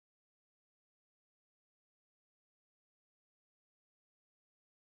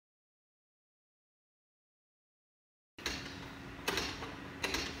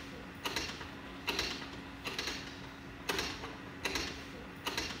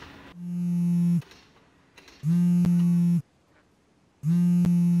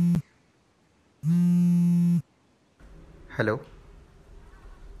Hello?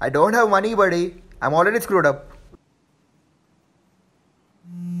 I don't have money, buddy. I'm already screwed up.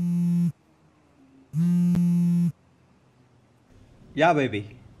 Yeah,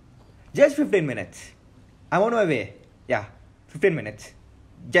 baby. Just 15 minutes. I'm on my way. Yeah, 15 minutes.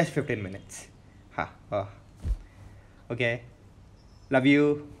 Just 15 minutes. Ha. Oh. Okay. Love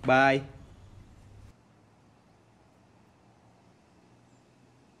you. Bye.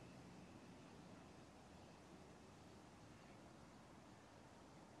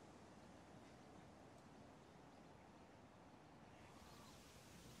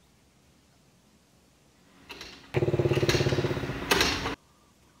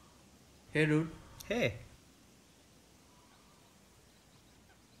 Hey dude, Hey.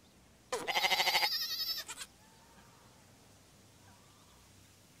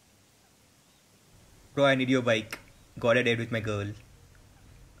 Bro, I need your bike. Got a date with my girl.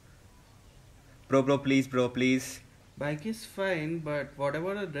 Bro, please, bro, please. bike is fine, but what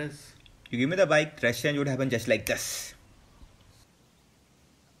about the dress? You give me the bike, dress change would happen just like this.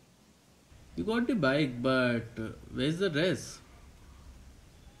 You got the bike, but where's the dress?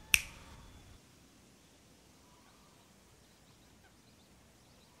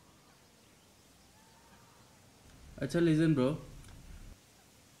 Acha, listen, bro.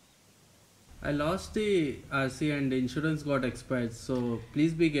 I lost the RC and the insurance got expired, so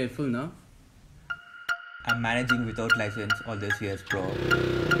please be careful now. I'm managing without license all these years, bro.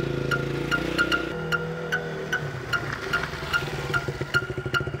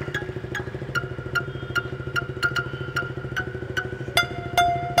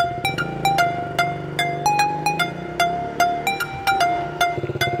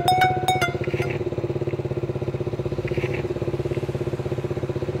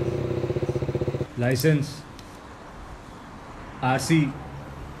 License, RC,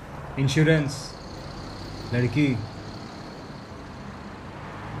 insurance, लड़की.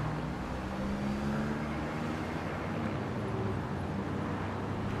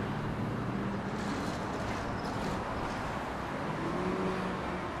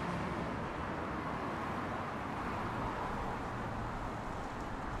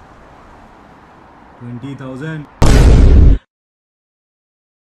 $20,000.